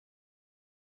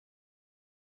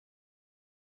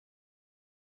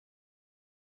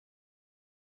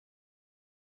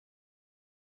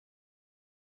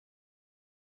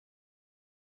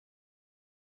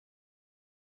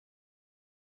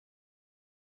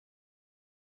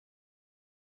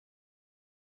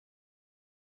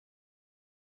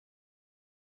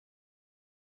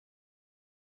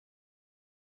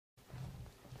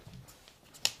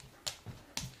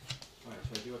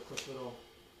do a quick little...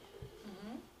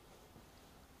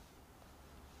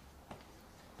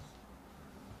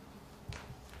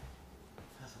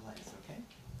 How's the lights, okay?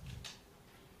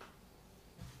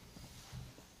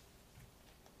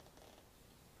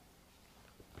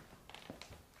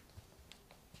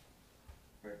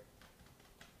 Burt.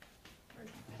 Burt.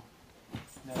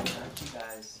 No, not you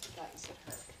guys. I thought you said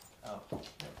her. Oh, no.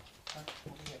 Over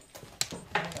here.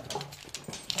 Hang on.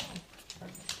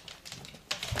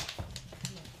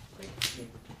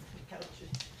 Couches.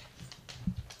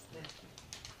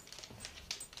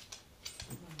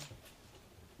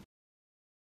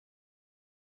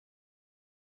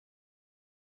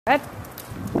 Hey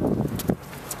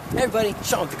everybody,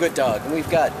 Sean with the Good Dog, and we've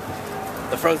got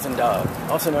the frozen dog,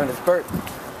 also known as Burt,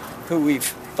 who we've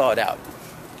thawed out.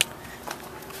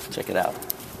 Check it out.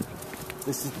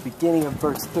 This is the beginning of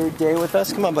Burt's third day with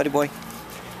us. Come on, buddy boy.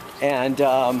 And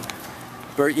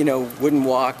Burt, you know, wouldn't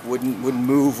walk, wouldn't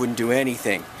move, wouldn't do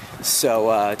anything.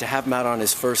 So to have him out on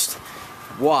his first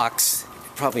walks,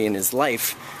 probably in his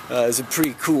life, is a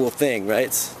pretty cool thing,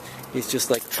 right? He's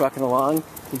just like trucking along.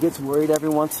 He gets worried every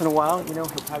once in a while. You know,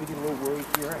 he'll probably get a little worried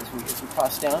here as we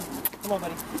cross down. Come on,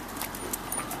 buddy.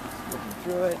 Looking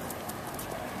through it.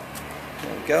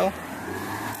 There we go.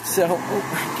 So,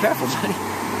 oh, careful, buddy.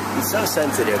 He's so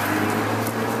sensitive.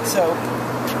 So,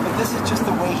 but this is just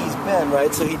the way he's been,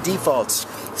 right? So he defaults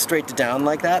straight to down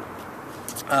like that.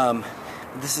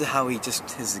 This is how he just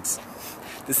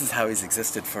this is how he's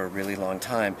existed for a really long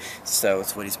time. So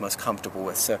it's what he's most comfortable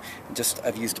with. So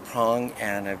I've used a prong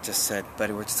and I've just said,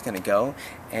 buddy, we're just gonna go.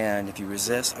 And if you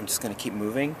resist, I'm just gonna keep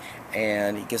moving.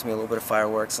 And he gives me a little bit of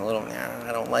fireworks and a little,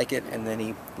 I don't like it. And then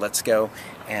he lets go.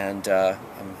 And I'm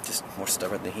just more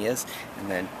stubborn than he is. And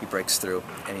then he breaks through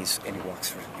and he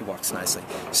walks nicely.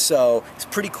 So it's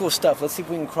pretty cool stuff. Let's see if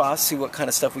we can cross, see what kind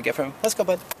of stuff we get from him. Let's go,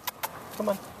 bud. Come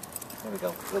on. There we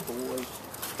go. Good boy.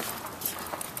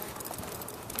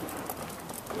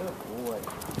 Good boy.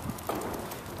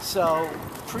 So,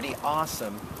 pretty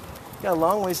awesome. Got a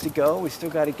long ways to go. We still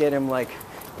got to get him like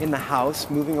in the house,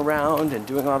 moving around and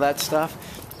doing all that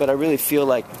stuff. But I really feel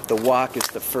like the walk is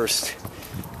the first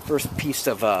piece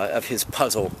of his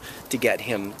puzzle to get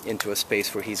him into a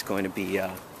space where he's going to be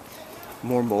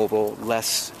more mobile,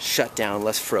 less shut down,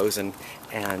 less frozen,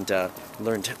 and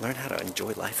learn how to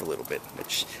enjoy life a little bit,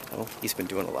 which he's been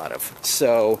doing a lot of.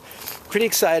 So, pretty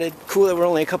excited. Cool that we're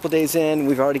only a couple days in.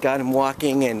 We've already got him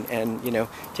walking and you know,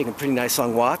 taking pretty nice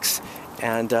long walks.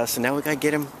 And so now we gotta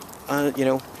get him, you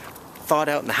know, thawed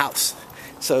out in the house.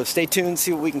 So stay tuned,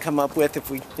 see what we can come up with.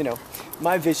 If we, you know,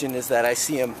 my vision is that I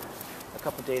see him a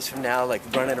couple days from now, like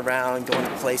running around, going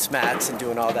to placemats and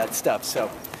doing all that stuff. So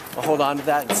I'll hold on to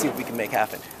that and see what we can make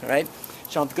happen. All right,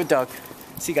 Sean, the Good Dog.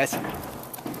 See you guys.